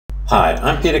Hi,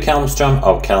 I'm Peter Kalmstrom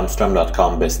of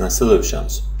kalmstrom.com Business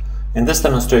Solutions. In this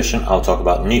demonstration, I'll talk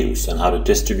about news and how to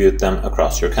distribute them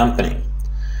across your company.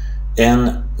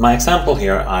 In my example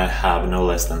here, I have no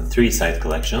less than 3 site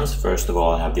collections. First of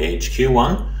all, I have the HQ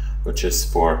one, which is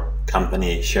for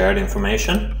company shared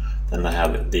information. Then I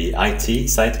have the IT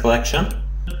site collection,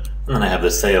 and then I have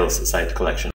the sales site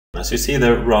collection. As you see,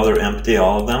 they're rather empty,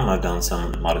 all of them. I've done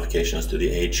some modifications to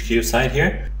the HQ site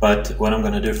here, but what I'm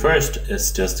going to do first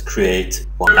is just create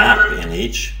one app in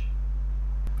each.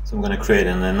 So I'm going to create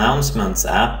an announcements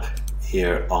app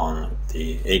here on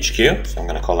the HQ. So I'm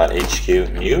going to call that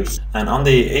HQ News. And on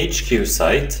the HQ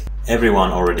site, everyone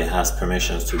already has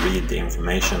permissions to read the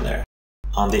information there.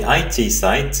 On the IT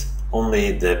site,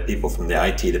 only the people from the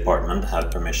IT department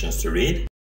have permissions to read.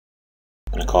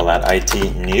 I'm going to call that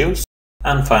IT News.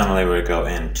 And finally, we'll go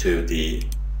into the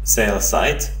sales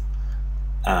site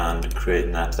and create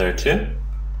an app there too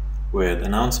with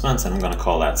announcements, and I'm going to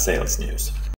call that Sales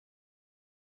News.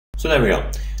 So there we go.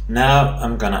 Now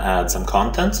I'm going to add some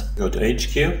content. Go to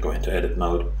HQ, go into edit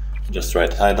mode, just write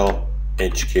title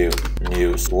HQ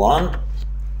News 1,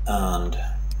 and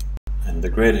in the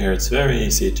grid here it's very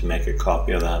easy to make a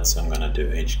copy of that, so I'm going to do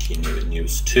HQ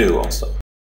News 2 also.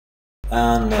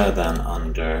 And then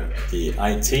under the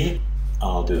IT,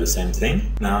 I'll do the same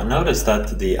thing. Now notice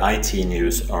that the IT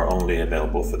news are only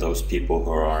available for those people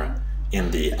who are in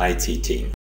the IT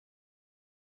team.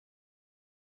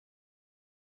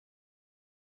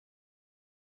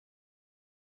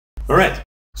 Alright,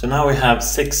 so now we have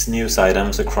 6 news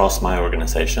items across my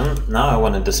organization. Now I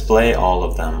want to display all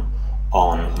of them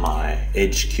on my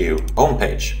HQ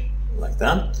homepage, like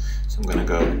that. So I'm going to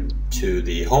go to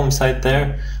the home site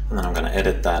there, and then I'm going to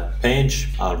edit that page.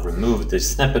 I'll remove this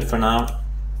snippet for now,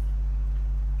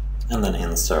 and then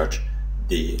insert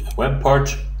the web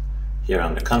part. Here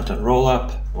under content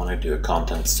rollup, I want to do a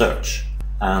content search.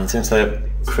 And since I've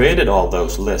created all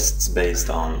those lists based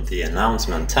on the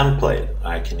announcement template,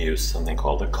 I can use something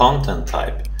called a content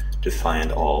type to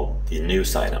find all the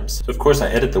news items. So of course I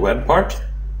edit the web part,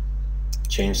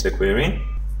 change the query,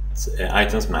 it's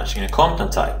items matching a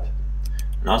content type.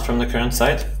 Not from the current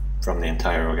site, from the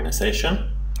entire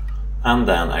organization. And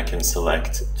then I can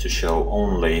select to show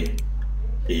only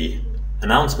the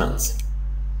announcements.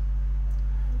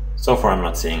 So far I'm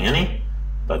not seeing any,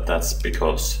 but that's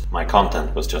because my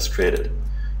content was just created.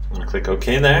 So I'm going to click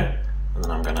OK there, and then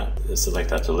I'm going to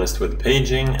select that to list with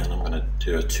paging, and I'm going to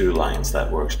do 2 lines.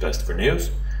 That works best for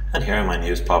news. And here are my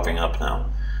news popping up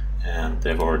now, and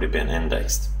they've already been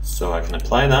indexed. So I can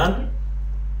apply that,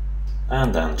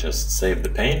 and then just save the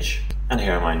page, and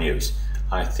here are my news.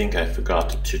 I think I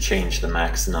forgot to change the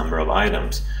max number of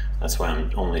items. That's why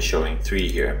I'm only showing 3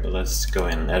 here. But let's go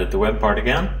in and edit the web part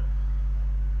again.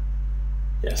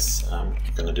 Yes, I'm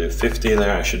going to do 50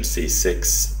 there. I should see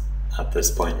 6 at this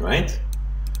point, right?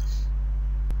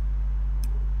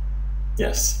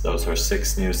 Yes, those are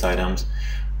 6 news items.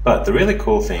 But the really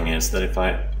cool thing is that if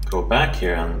I go back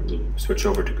here and switch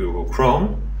over to Google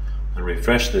Chrome and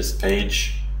refresh this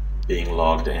page being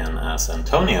logged in as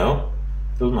Antonio,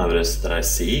 you'll notice that I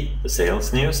see the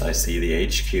sales news, I see the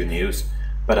HQ news,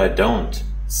 but I don't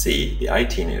see the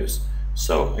IT news.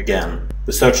 So again,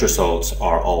 the search results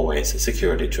are always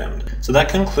security trimmed. So that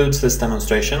concludes this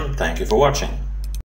demonstration. Thank you for watching.